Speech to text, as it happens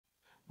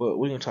But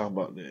we can talk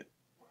about that.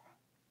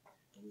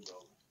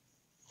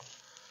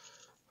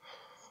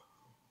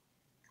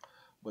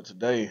 But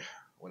today,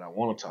 what I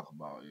want to talk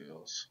about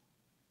is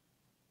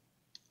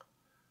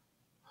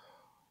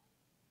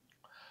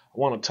I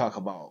want to talk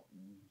about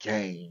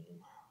game.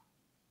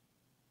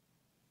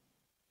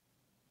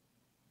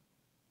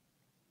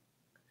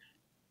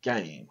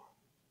 Game.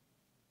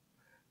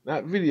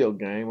 Not video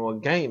game or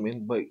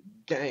gaming, but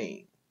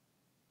game.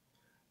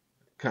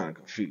 Kind of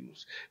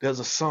confused. There's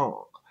a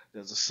song.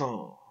 There's a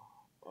song.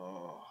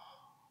 Uh,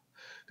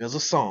 there's a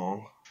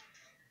song.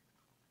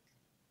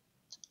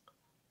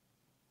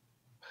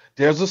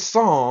 There's a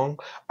song.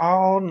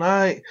 All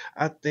night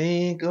I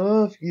think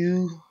of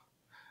you.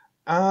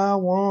 I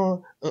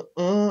want,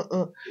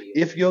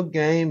 if your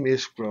game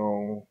is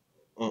strong,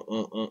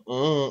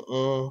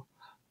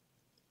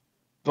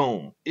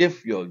 boom.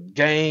 If your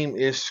game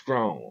is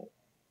strong,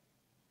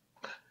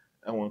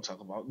 I want to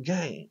talk about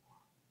game.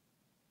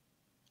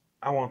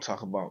 I want to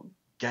talk about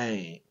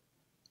game.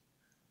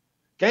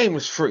 Game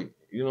is free.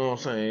 You know what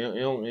I'm saying?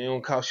 It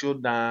don't cost you a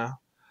dime.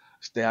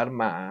 Stay out of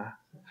mine.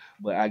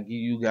 But I give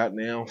you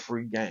goddamn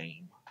free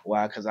game.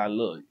 Why? Because I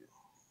love you.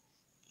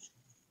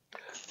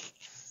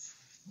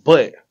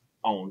 But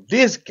on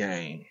this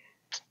game,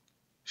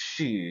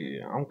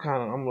 shit, I'm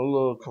a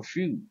little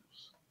confused.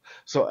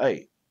 So,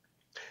 hey,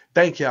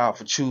 thank y'all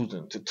for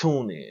choosing to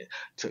tune in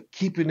to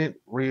Keeping It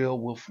Real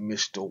with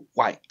Mr.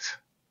 White.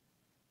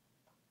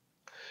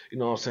 You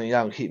know what I'm saying?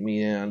 Y'all can hit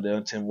me in there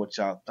and tell me what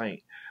y'all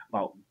think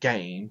about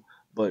game.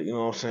 But you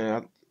know what I'm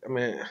saying? I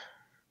mean,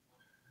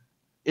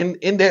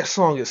 in that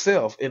song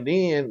itself, and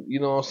then you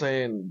know what I'm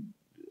saying.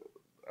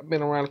 I've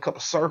been around a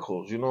couple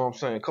circles, you know what I'm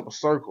saying? A couple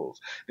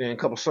circles. Then a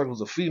couple circles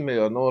of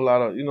female. Know a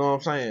lot of, you know what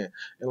I'm saying?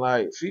 And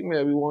like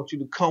female, we want you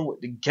to come with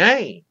the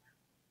game.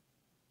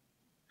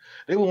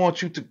 They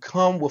want you to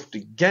come with the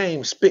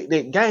game, spit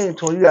that game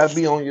to them. You gotta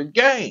be on your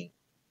game.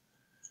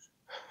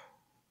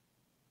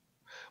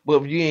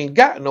 But if you ain't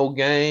got no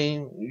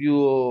game,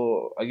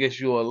 I guess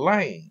you're a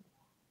lame.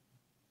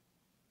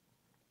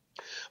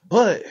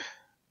 But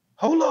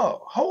hold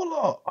up.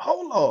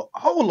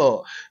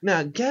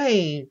 Now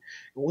game,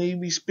 when you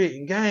be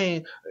spitting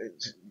game,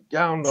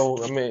 y'all know,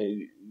 I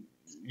mean,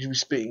 you be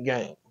spitting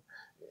game.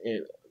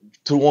 And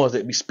to the ones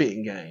that be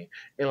spitting game.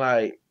 And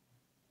like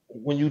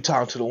when you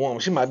talk to the woman,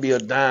 she might be a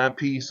dime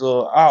piece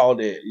or all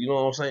that, you know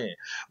what I'm saying?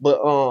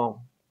 But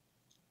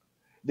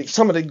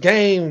some of the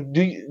game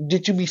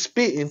did you be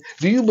spitting,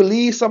 do you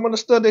believe some of the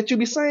stuff that you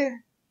be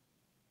saying?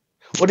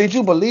 Or did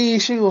you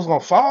believe she was gonna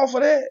fall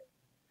for that?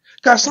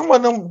 Cause some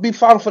of them be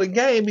falling for the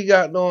game, be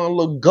got a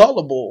little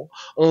gullible,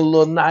 a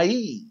little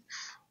naive.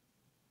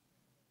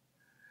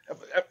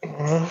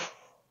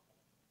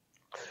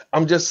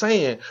 I'm just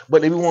saying,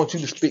 but they want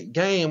you to spit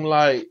game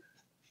like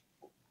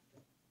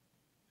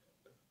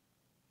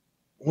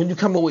when you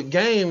coming with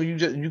game,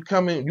 you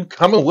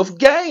coming with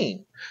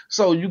game.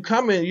 So you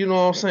coming, you know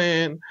what I'm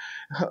saying,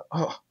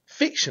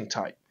 fiction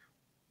type.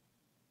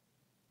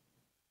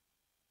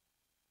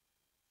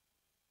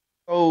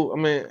 So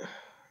I mean,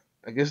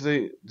 I guess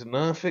the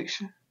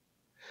nonfiction.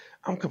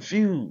 I'm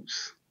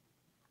confused.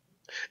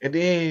 And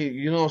then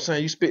you know what I'm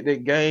saying, you spit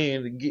that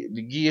game to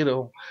get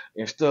them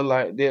and stuff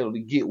like that, or to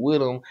get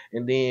with them,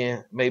 and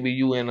then maybe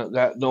you end up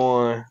got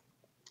doing,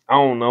 I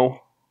don't know,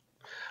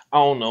 I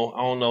don't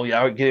know.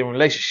 Y'all get in a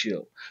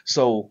relationship,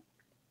 so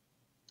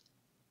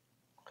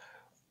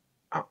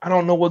I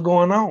don't know what's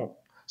going on.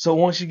 So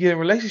once you get in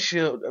a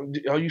relationship,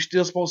 are you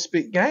still supposed to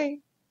spit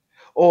game,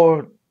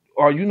 or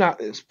are you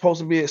not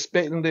supposed to be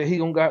expecting that he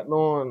gonna got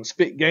on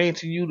spit game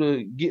to you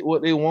to get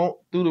what they want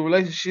through the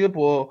relationship,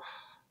 or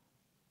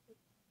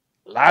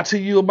lie to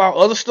you about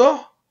other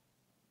stuff?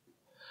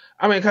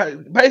 I mean,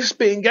 basically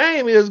spitting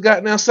game is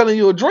goddamn selling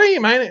you a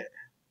dream, ain't it?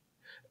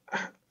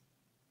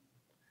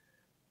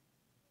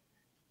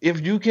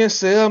 If you can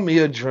sell me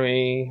a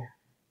dream,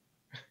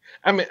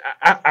 I mean,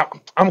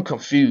 I'm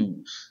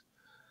confused.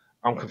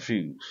 I'm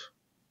confused.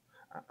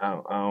 I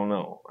don't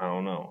know. I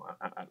don't know.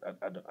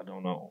 I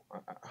don't know.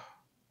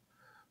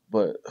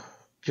 But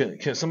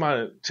can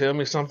somebody tell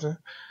me something?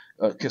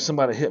 Can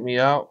somebody hit me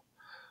out?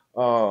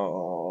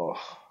 Uh,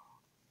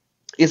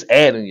 it's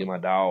adding you, my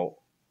dog.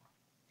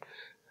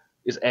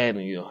 It's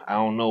adding you. I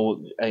don't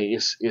know. Hey,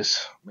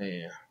 it's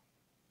man.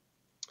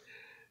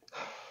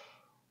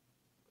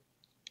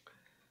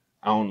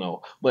 I don't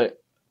know. But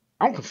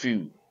I'm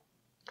confused.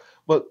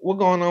 But what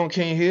going on,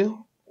 King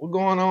Hill? What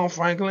going on,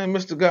 Franklin?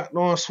 Mr.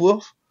 Goddamn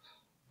Swift?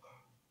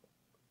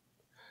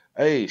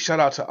 Hey, shout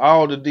out to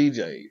all the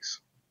DJs.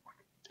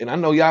 And I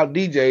know y'all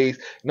DJs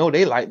know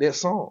they like that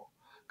song.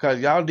 Cause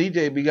y'all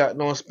DJ be got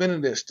no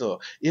spinning that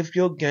stuff. If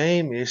your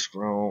game is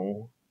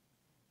strong,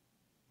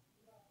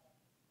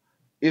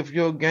 if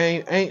your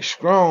game ain't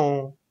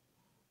strong,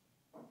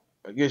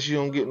 I guess you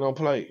don't get no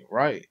play,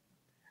 right?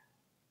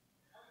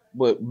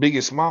 But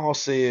Biggie Small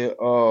said,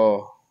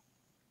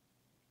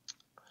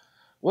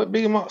 what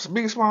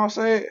Biggie Small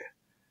said?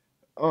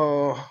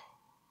 Y'all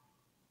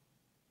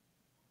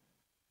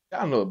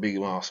know what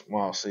Biggie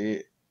Small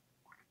said.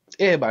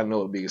 Everybody know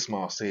what Biggie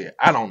Small said.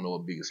 I don't know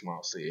what Biggie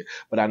Small said,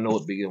 but I know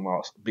what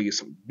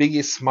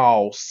Biggie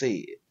Small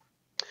said.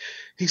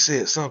 He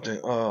said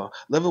something. Love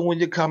it when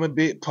you call me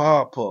Big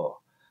Papa.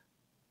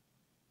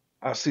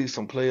 I see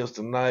some players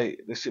tonight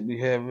that should be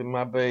having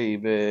my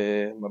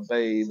baby, my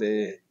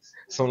baby.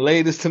 Some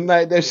ladies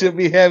tonight that should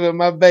be having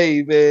my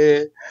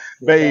baby,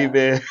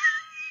 baby.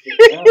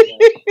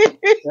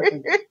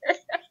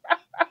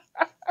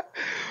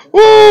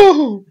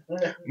 Woo!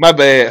 My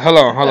bad. Hold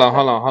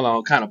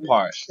on. Kind of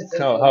parched.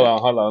 Hold on.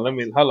 Hold on.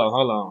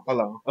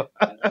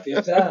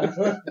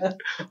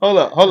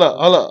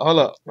 Hold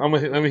up.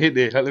 Let me hit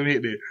this. Let me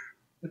hit this.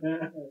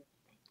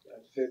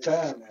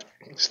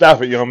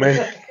 Stop it, young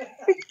man.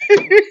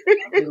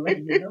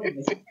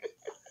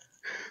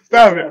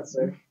 Stop it.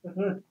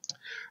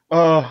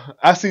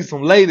 I see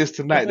some ladies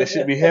tonight that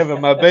should be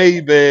having my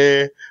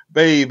baby,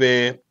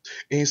 baby. And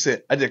he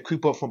said, I just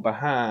creep up from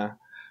behind.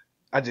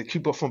 I just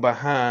creep up from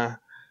behind.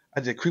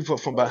 I just creep up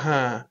from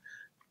behind.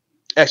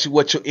 Ask you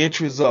what your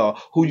interests are,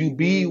 who you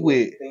be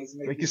with,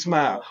 make you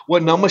smile.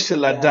 What number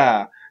shall I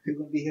dial? You're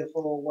gonna be here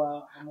for a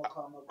while. I'm gonna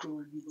call my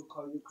crew. You can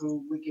call your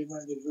crew. We can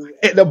rendezvous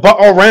at the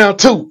bar around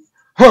two,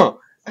 huh?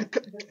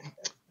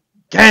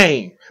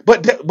 Game,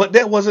 but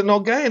that wasn't no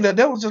game.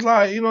 That was just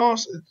like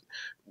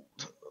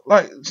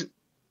like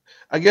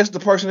I guess the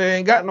person that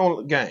ain't got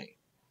no game,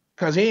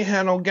 cause he ain't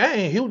had no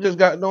game. He was just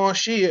got doing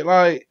shit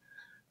like,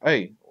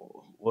 hey,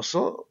 what's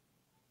up?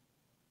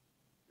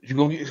 You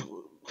gonna get he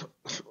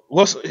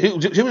was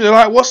just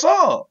like, what's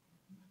up?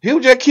 He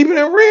was just keeping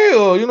it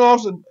real. You know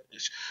what I'm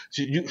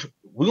saying?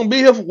 We're going to be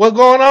here for what's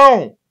going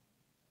on.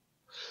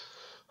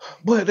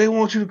 But they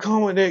want you to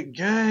come with that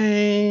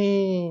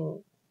game.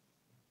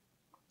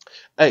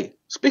 Hey,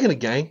 speaking of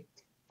game,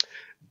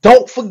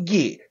 don't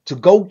forget to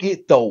go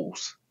get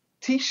those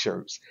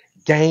t-shirts.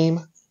 Game.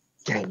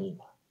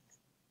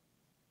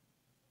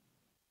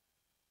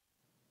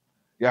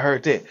 Y'all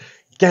heard that?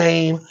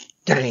 Game.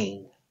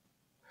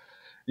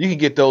 You can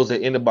get those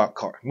at Inbox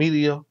Cart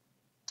Media.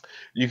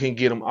 You can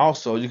get them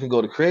also. You can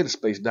go to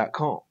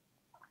creativespace.com.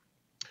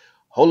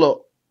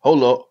 Hold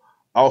up.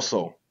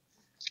 Also,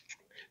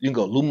 you can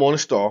go Lou Morning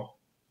Star.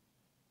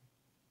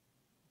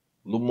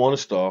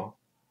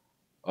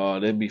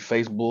 That'd be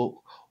Facebook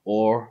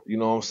or, you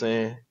know what I'm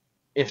saying,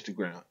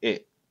 Instagram.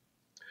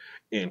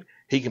 And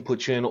he can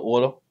put you in the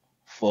order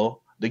for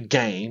the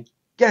game.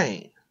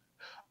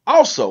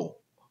 Also,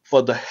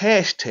 for the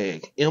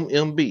hashtag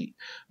MMB,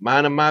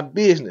 minding my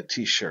business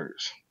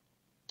t-shirts.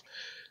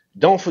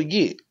 Don't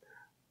forget,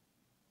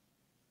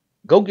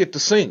 go get the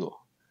single.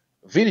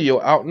 Video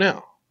out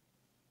now.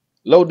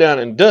 Low Down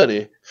and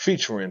Dirty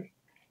featuring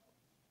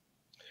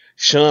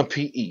Sean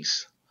P.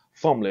 East,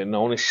 formerly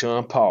known as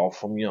Sean Paul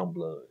from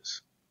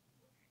Youngbloods.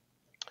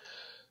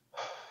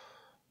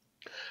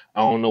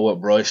 I don't know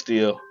what, bro. It's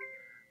still,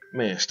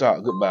 man,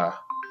 stop. Goodbye.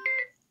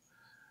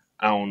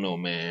 I don't know,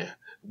 man.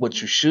 What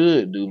you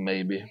should do,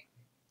 maybe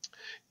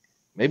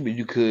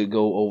you could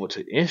go over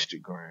to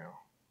Instagram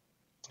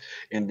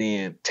and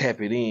then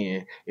tap it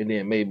in, and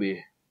then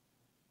maybe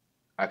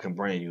I can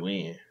bring you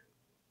in.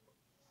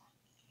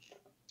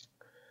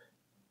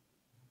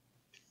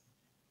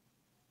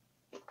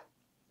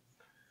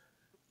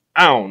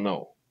 I don't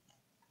know.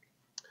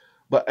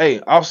 But hey,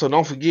 also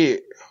don't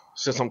forget,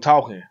 since I'm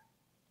talking,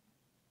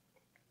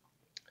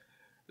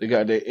 they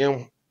got the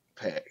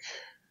impact.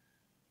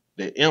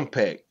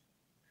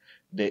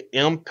 The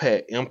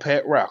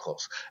Impact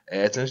Rockers,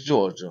 Athens,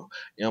 Georgia,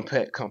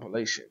 Impact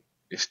compilation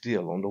is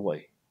still on the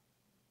way.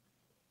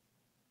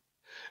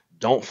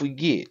 Don't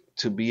forget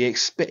to be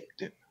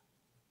expecting.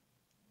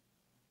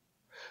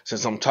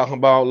 Since I'm talking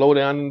about Low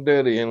Down and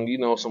Dirty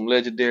and some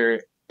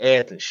legendary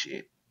Athens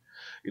shit,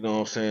 you know what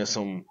I'm saying?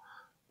 Some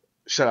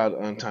shout out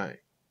to Untamed,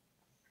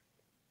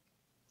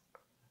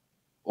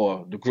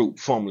 or the group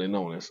formerly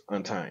known as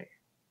Untamed.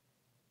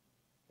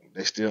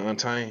 They still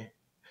Untamed?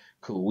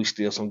 Cool, we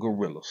still some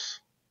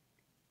gorillas.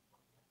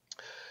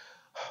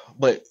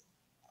 But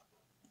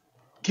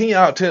can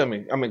y'all tell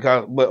me? I mean,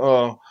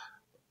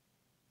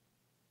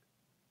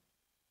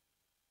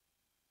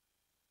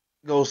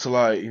 goes to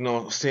like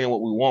seeing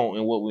what we want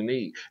and what we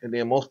need, and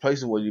then most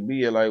places where you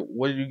be at, like,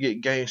 where do you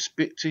get game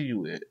spit to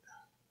you at?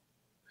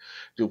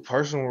 Do a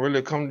person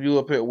really come to you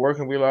up at work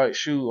and be like,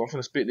 shoot, I'm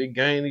finna spit this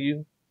game to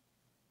you?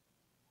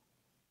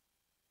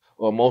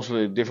 Or most of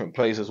the different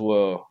places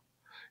where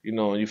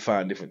you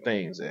find different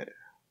things at.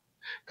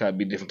 Gotta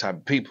be different type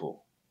of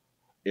people.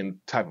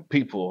 And type of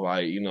people,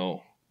 like,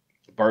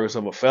 birds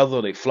of a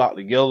feather, they flock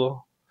together.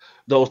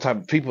 Those type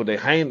of people, they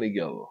hang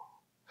together.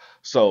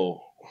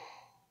 So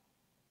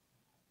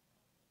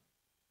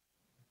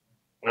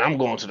when I'm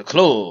going to the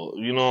club,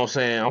 you know what I'm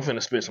saying? I'm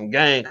finna spit some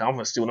game, cause I'm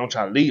finna see what I'm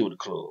trying to leave with the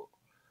club.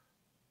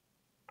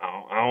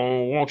 I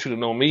don't want you to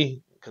know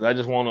me, cause I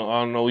just want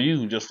to know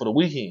you just for the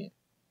weekend.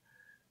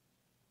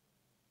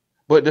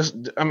 But this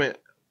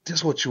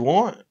what you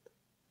want.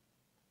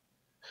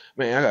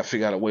 Man, I gotta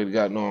figure out a way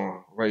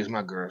to raise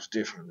my girls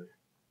differently.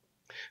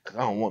 Cause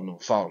I don't want them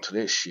to fall into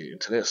that shit,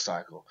 into that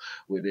cycle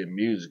with their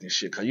music and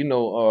shit. Cause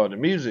the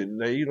music,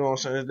 they, you know what I'm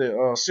saying, it's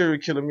that serial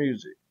killer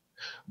music.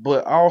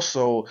 But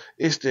also,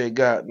 it's that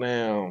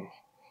goddamn,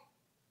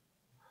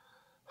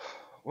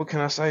 what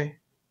can I say?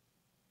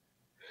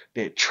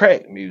 That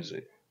track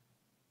music.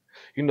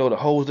 The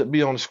hoes that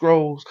be on the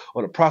scrolls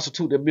or the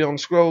prostitute that be on the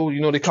scrolls,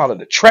 they call it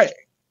the track.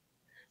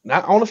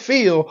 Not on the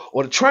field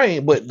or the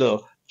train, but the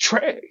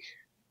track.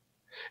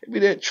 It be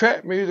that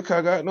trap music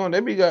I got on. They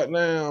be got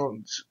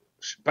down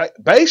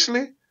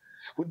basically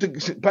with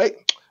the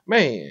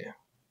man.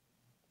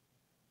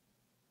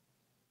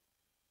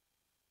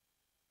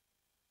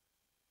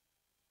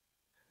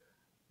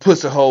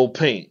 Pussy hole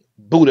pink,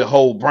 booty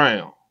hole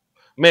brown.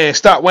 Man,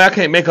 stop. Well, I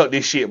can't make up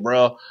this shit,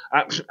 bro.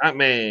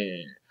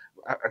 Man,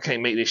 I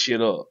can't make this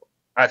shit up.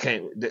 I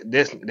can't.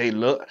 That's they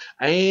look.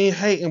 I ain't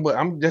hating,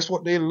 but that's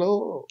what they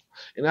love.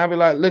 And I be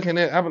like looking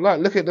at. I be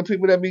like look at the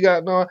people that be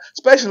got on,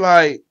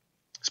 especially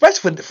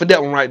for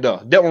that one right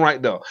there. That one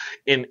right there.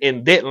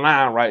 In that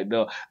line right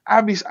there.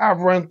 I've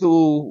run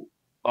through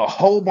a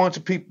whole bunch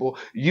of people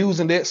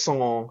using that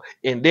song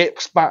in that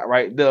spot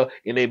right there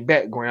in their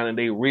background and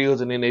their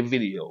reels and in their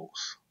videos.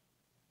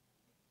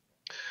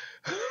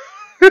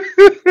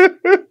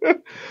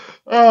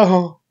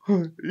 Oh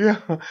yeah,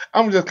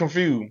 I'm just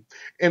confused.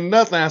 And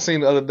nothing I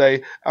seen the other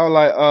day, I was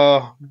like,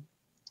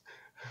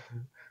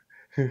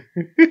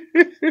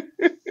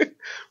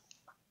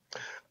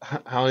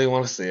 I don't even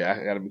want to say it.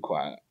 I gotta be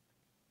quiet.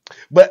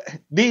 But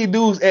these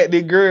dudes at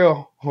the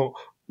girl,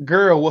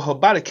 what her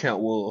body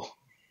count was.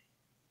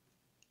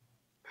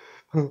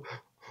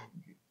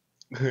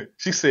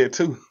 She said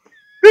two.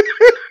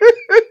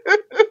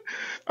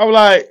 I'm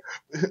like,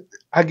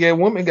 I guess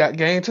women got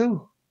game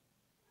too.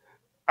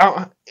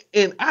 I,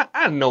 and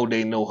I know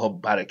they know her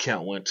body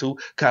count went too,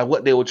 cause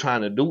what they were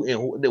trying to do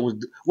and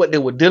what they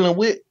were dealing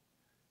with.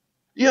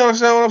 You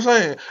understand what I'm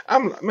saying?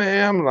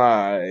 I'm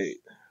like,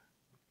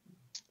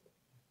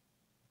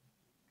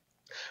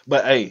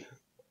 but hey,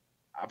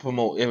 I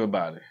promote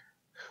everybody.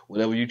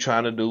 Whatever you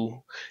trying to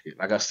do,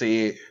 like I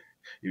said, if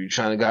you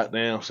trying to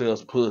goddamn sell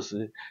some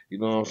pussy, you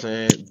know what I'm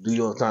saying? Do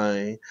your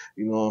thing,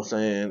 you know what I'm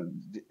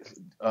saying?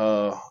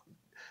 Uh,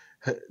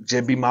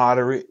 just be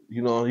moderate,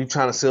 you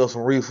trying to sell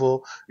some reefer,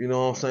 you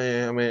know what I'm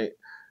saying? I mean,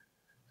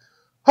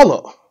 hold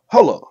up,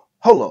 hold up,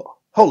 hold up,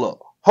 hold up,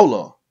 hold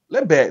up.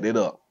 Let's back that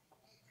up.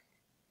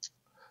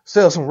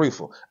 Sell some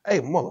reefer. Hey,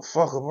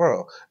 motherfucker,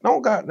 bro.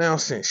 Don't goddamn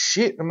send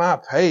shit to my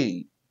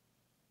page.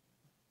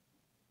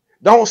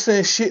 Don't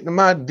send shit to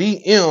my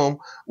DM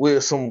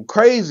with some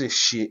crazy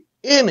shit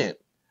in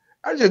it.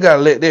 I just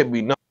gotta let that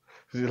be known.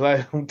 Just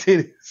like them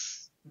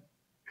titties.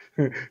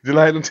 Just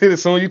like them titties.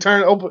 Soon you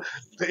turn it open,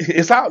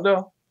 it's out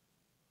there.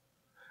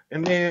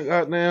 And then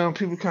goddamn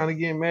people kind of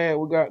getting mad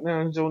with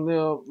goddamn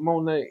Jonelle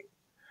Monet.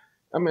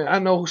 I mean, I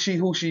know who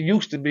she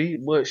used to be,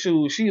 but she a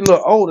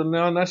little older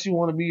now. Now she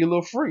want to be a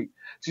little free.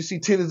 She see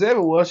titties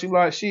everywhere. She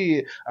like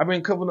shit. I've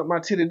been covering up my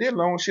titty that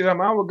long. Shit,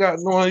 I would got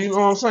going. You know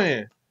what I'm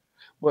saying?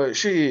 But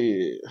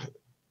shit,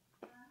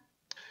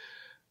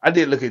 I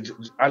did look at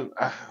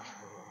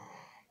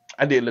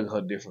I did look at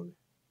her differently.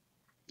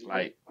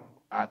 Like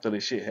after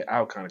this shit,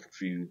 I was kind of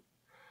confused.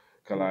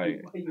 Cause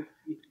like,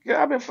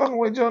 yeah, I've been fucking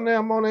with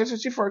Jonelle Monae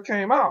since she first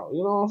came out.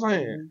 You know what I'm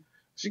saying? Mm-hmm.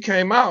 She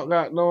came out,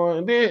 got no,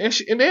 and then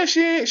she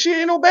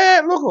ain't no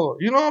bad looker.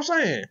 You know what I'm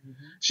saying?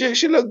 Mm-hmm.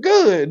 She look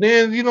good.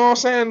 Then you know what I'm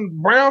saying?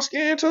 Brown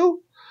skin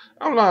too.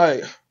 I'm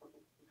like,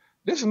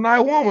 this is a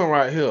nice woman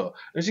right here,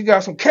 and she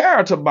got some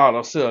character about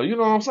herself. You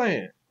know what I'm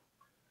saying?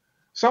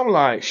 So I'm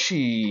like,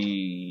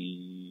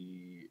 she.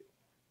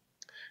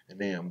 And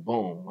then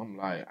boom, I'm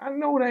like, I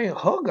know they ain't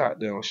her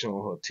goddamn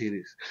showing her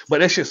titties. But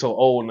that shit so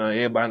old now.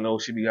 Everybody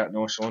knows she be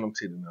goddamn showing them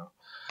titties now.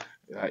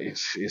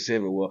 It's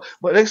everywhere.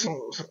 But they some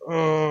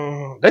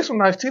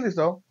nice titties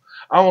though.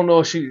 I don't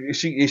know if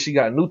she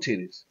got new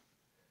titties.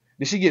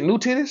 Did she get new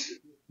titties?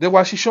 That's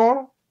why she showing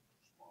them?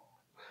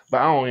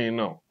 But I don't even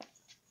know.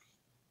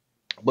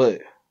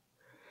 But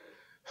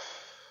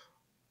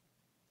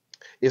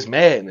it's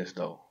madness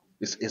though.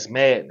 It's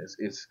madness.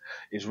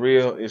 It's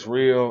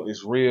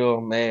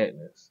real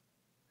madness.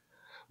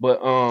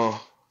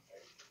 But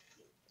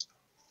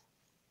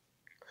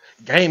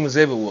game is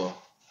everywhere.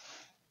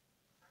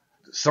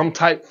 Some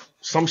type,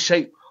 some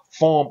shape,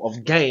 form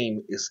of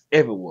game is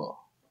everywhere.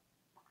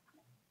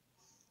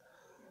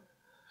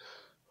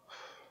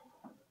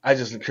 I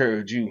just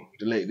encourage you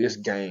to let this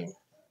game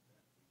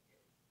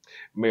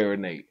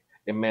marinate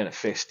and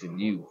manifest in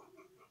you.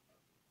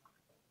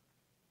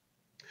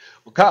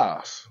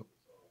 Because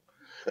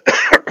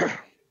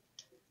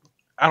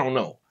I don't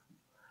know.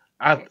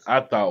 I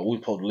thought we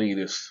supposed to leave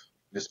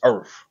this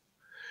earth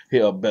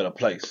here a better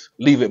place.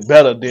 Leave it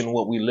better than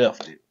what we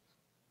left it.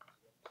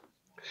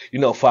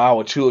 For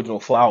our children,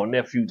 for our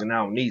nephews and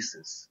our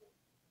nieces.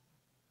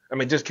 I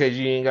mean, just cause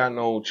you ain't got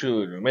no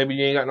children. Maybe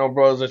you ain't got no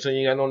brothers and so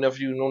you ain't got no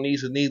nephews, no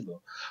nieces neither.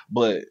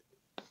 But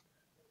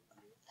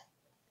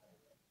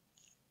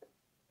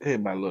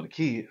everybody love the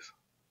kids.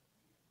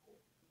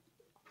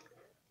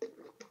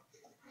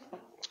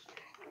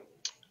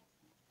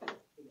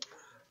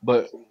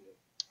 But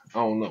I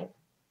don't know.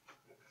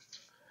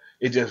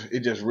 It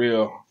just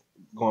real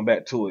going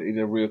back to it. It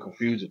just real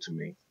confusing to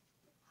me.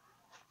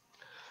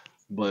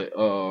 But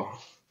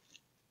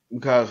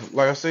because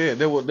like I said,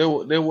 they what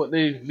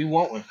they be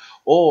wanting,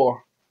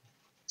 or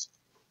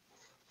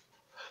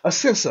a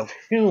sense of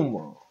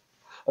humor,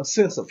 a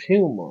sense of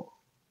humor.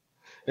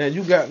 And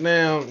you got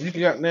now, you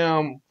cannot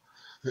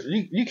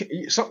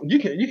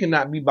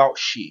be about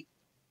shit.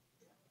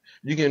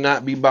 You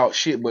cannot be about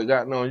shit, but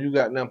got no, you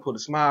got now put a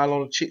smile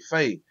on the chick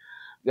face.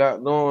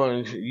 Got no,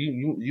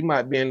 you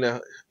might be in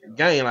the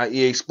game like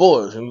EA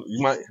Sports, and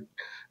you might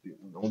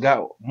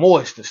got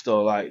moist and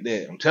stuff like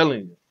that. I'm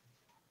telling you,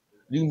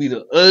 you can be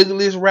the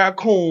ugliest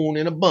raccoon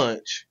in a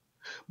bunch,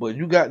 but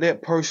you got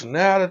that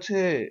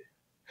personality,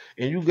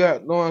 and you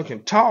got no one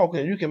can talk,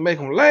 and you can make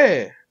them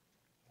laugh,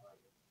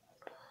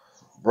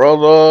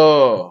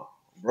 brother,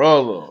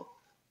 brother.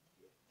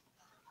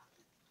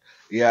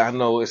 Yeah, I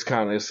know it's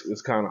kind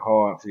of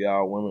hard for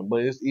y'all women,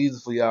 but it's easy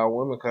for y'all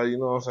women because you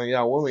know what I'm saying.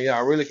 Y'all women,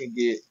 y'all really can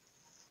get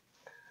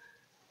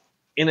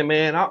any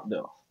man out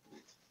there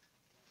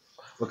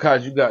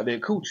because you got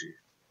that coochie.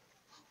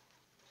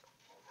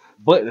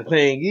 But the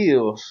thing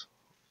is,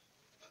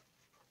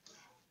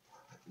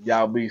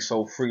 y'all be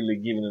so freely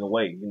giving it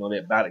away. You know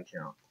that body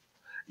count.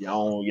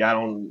 Y'all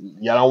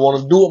don't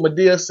want to do what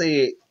Medea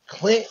said.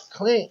 Clint,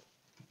 Clint.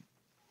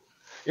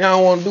 Y'all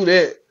don't want to do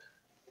that.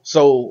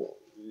 So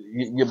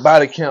your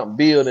body count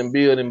build and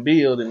build and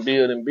build and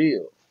build and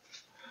build.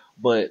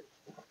 But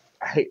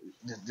I hate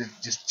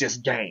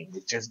just game.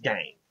 It's just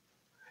game.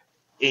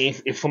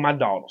 If for my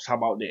daughters, how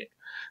about that?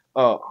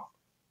 Uh,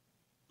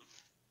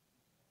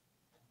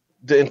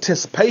 the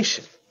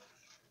anticipation,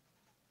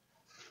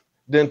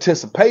 the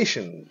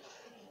anticipation.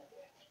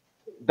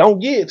 Don't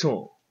give it to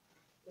them.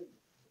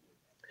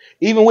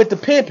 Even with the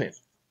pimping,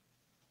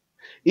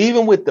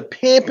 even with the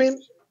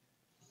pimping,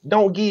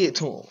 don't give it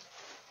to them.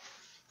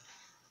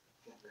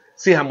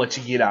 See how much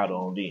you get out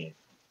on then.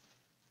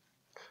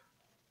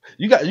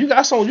 You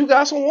got some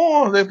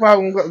ones. They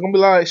probably gonna be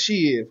like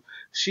shit.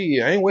 I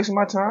ain't wasting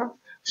my time.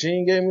 She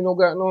ain't gave me no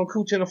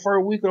coochie in the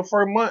first week or the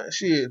first month.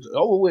 Shit,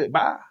 over with.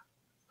 Bye.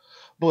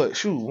 But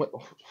shoot,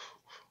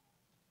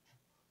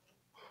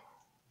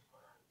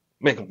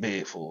 make them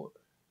beg for it.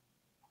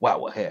 Why?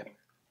 What happened?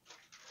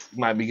 You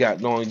might be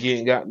got no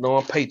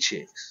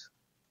paychecks.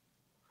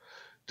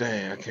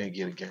 Dang, I can't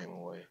get a game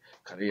away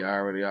because they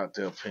already out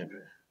there pimping.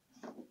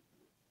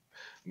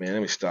 Man,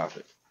 let me stop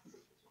it.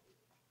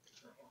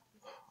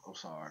 I'm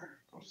sorry.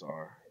 I'm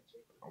sorry.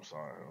 I'm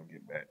sorry. I'll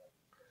get back.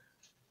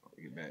 I'll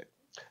get back.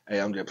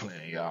 Hey, I'm just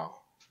playing,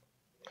 y'all.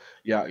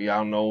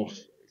 Y'all know,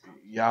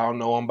 y'all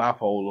know I'm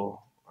bipolar.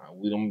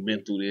 We done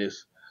been through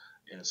this,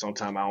 and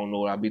sometimes I don't know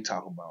what I be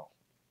talking about.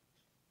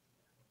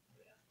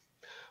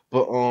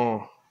 But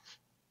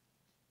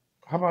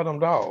how about them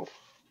dogs?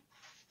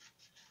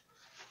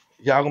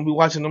 Y'all gonna be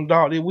watching them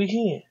dogs this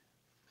weekend?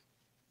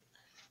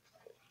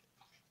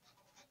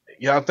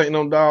 Y'all think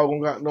them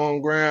dogs gonna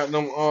grab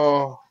them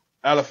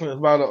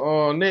elephants by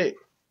the neck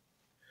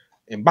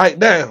and bite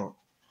down?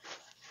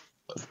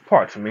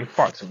 Pardon me.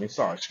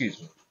 Sorry,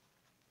 excuse me.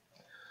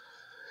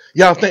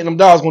 Y'all think them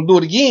dogs gonna do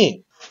it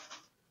again?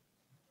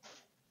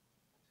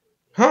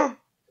 Huh?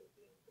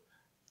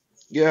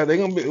 Yeah, they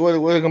gonna be what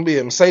they gonna be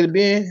at Mercedes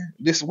Benz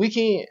this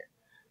weekend.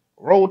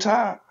 Roll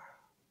Tide.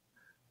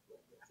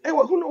 Hey,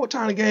 who know what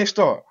time the game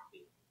start?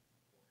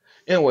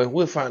 Anyway,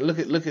 we'll find. Look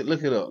it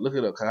up. Look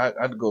it up. Cause I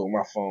had to go with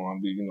my phone. I'll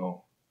be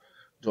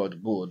Georgia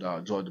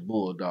Bulldog, Georgia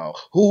Bulldog.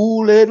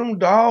 Who let them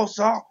dogs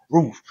off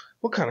roof?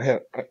 What kind of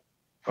hat?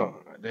 Oh,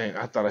 dang,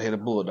 I thought I had a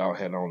Bulldog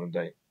hat on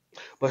today.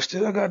 But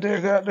still, I got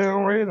that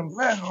goddamn red and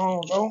black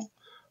on, though.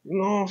 You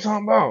know what I'm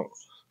talking about?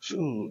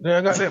 Shoot, then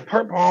I got that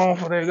purple on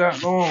for that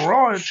goddamn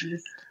royalty.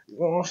 You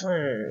know what I'm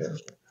saying?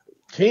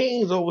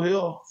 Kings over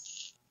here.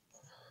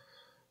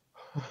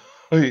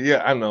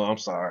 Yeah, I know. I'm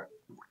sorry.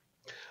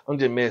 I'm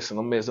just messing.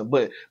 I'm messing.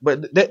 But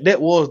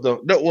that was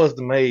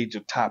the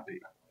major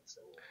topic.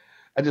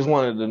 I just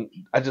wanted to.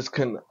 I just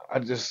couldn't. I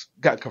just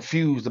got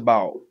confused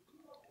about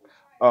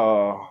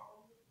uh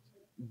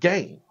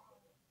game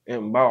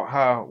and about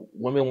how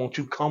women want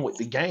you to come with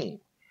the game.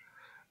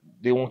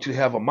 They want you to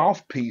have a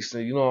mouthpiece,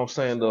 and you know what I'm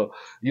saying.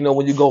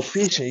 When you go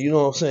fishing, you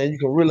know what I'm saying. You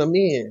can reel them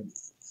in,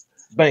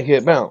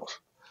 bankhead bounce.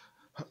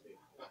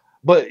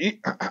 But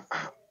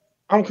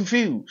I'm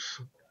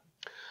confused.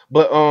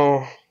 But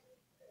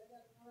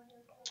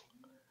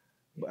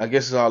I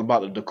guess it's all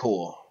about the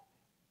decor,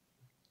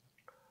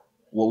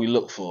 what we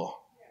look for,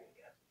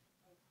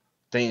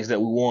 things that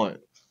we want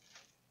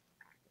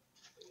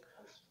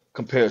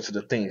compared to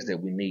the things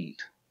that we need.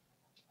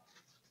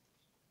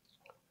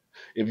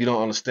 If you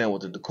don't understand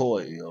what the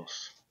decor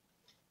is,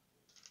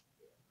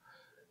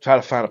 try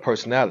to find a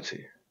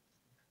personality.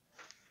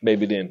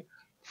 Maybe then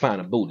find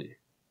a booty.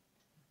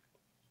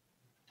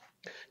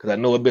 Because I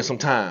know it been some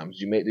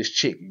times you met this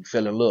chick, you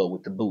fell in love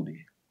with the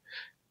booty,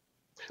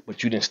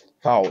 but you didn't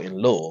fall in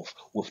love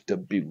with the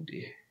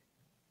beauty,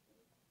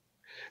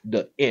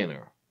 the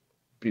inner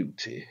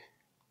beauty.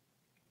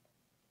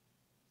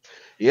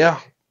 Yeah,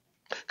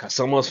 Because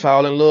some of us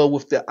fall in love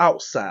with the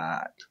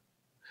outside,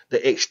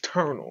 the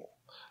external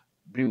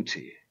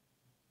beauty,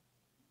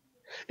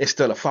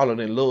 instead of falling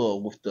in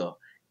love with the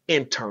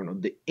internal,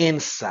 the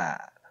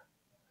inside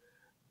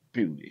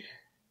beauty.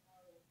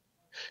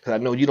 Because I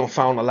know you don't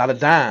found a lot of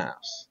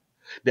dimes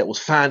that was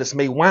fine as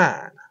made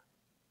wine,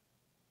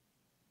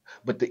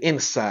 but the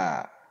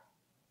inside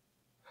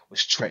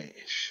was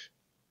trash.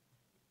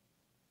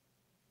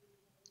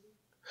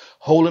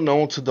 Holding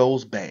on to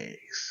those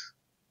bags.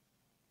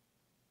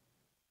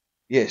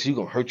 Yes, you're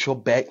going to hurt your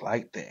back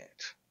like that.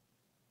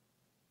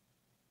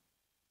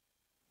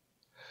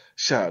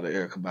 Shout out to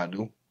Erica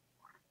Badu.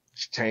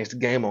 She changed the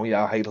game on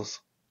y'all haters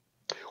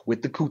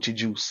with the coochie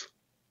juice.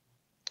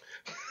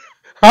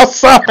 I'm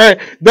sorry.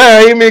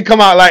 Damn, he mean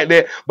come out like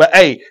that. But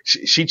hey,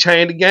 she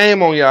changed the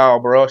game on y'all,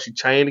 bro. She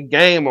changed the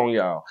game on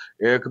y'all.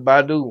 Erica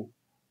Badu.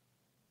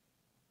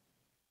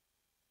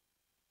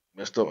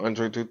 Messed up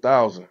Andre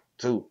 2000,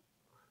 too.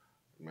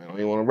 Man, I don't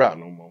even want to rap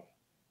no more.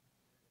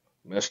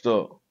 Messed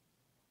up.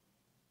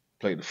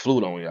 Played the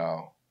flute on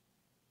y'all.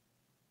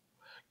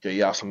 Gave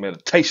y'all some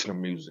meditational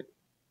music.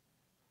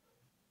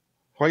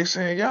 Why you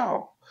saying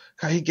y'all?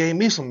 Cause he gave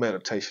me some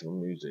meditational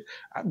music.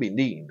 I be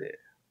needing that.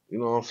 You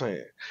know what I'm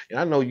saying? And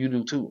I know you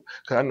do too.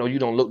 Cause I know you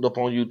don't looked up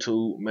on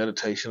YouTube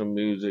meditational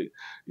music.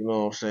 You know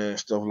what I'm saying?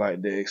 Stuff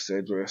like that,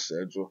 etc.,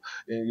 etc.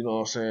 And you know what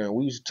I'm saying?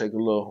 We used to take a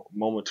little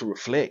moment to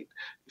reflect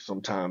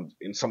sometimes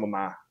in some of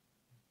my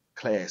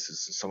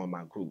classes and some of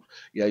my groups.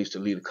 Yeah, I used to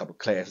lead a couple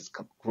classes, a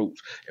couple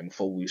groups, and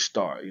before we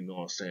start, you know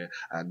what I'm saying,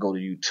 I go to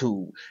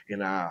YouTube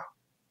and I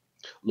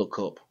look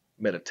up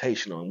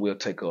meditation and we'll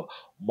take a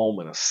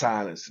moment of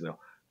silence, you know,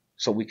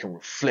 so we can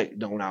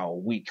reflect on our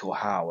week or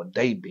how our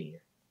day been.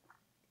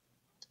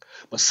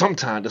 But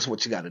sometimes that's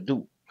what you got to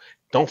do.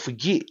 Don't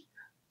forget,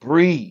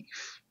 breathe.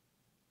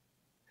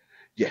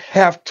 You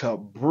have to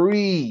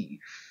breathe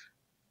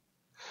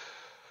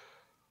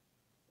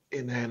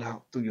in and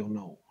out through your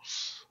nose.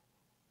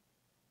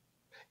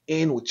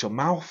 In with your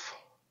mouth,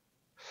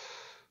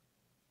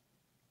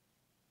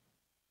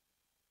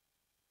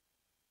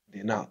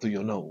 then out through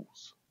your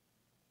nose.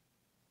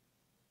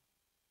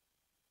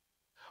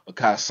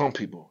 Because some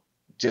people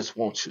just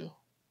want you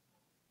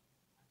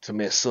to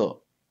mess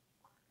up.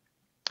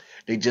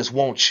 They just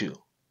want you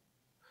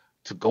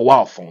to go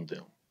off on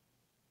them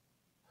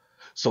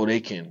so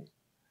they can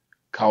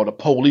call the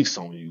police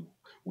on you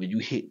when you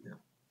hit them.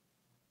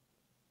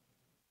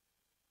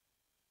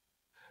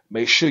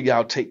 Make sure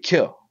y'all take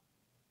care.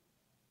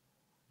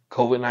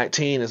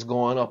 COVID-19 is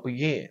going up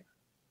again.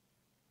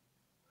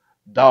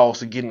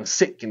 Dogs are getting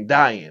sick and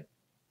dying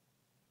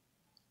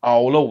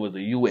all over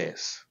the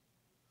U.S.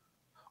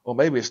 Or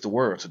maybe it's the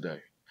world today.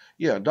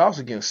 Yeah, dogs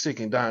are getting sick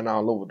and dying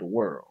all over the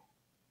world.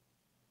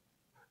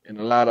 And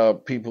a lot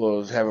of people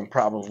are having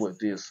problems with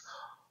this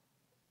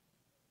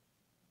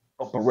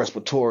upper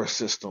respiratory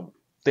system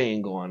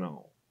thing going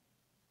on.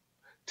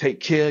 Take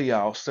care of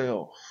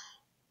yourself.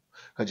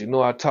 Cause you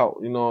know I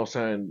talked, you know what I'm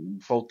saying,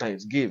 before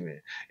Thanksgiving,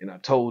 and I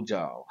told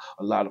y'all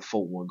a lot of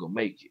folk weren't gonna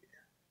make it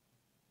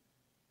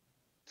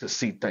to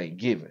see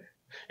Thanksgiving.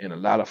 And a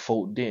lot of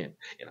folk didn't.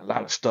 And a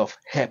lot of stuff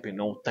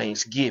happened on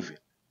Thanksgiving.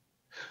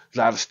 A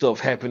lot of stuff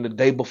happened the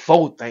day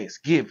before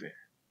Thanksgiving.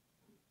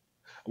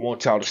 I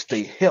want y'all to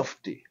stay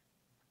healthy.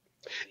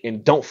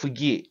 And don't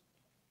forget,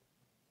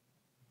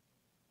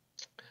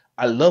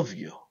 I love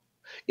you.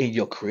 And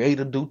your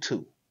creator do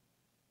too.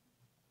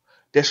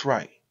 That's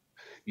right.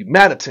 You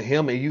matter to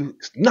him and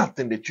it's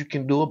nothing that you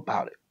can do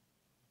about it.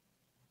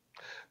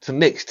 Till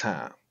next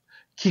time,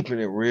 keeping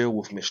it real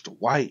with Mr.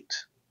 White.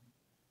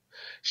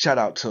 Shout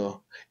out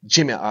to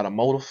Jimmy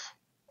Automotive,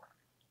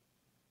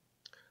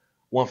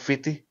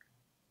 150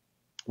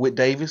 with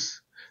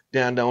Davis,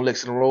 down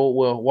Lexington Road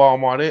where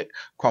Walmart at,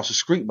 across the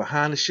street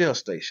behind the Shell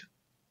station.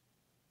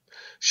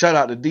 Shout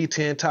out to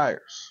D10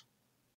 Tires.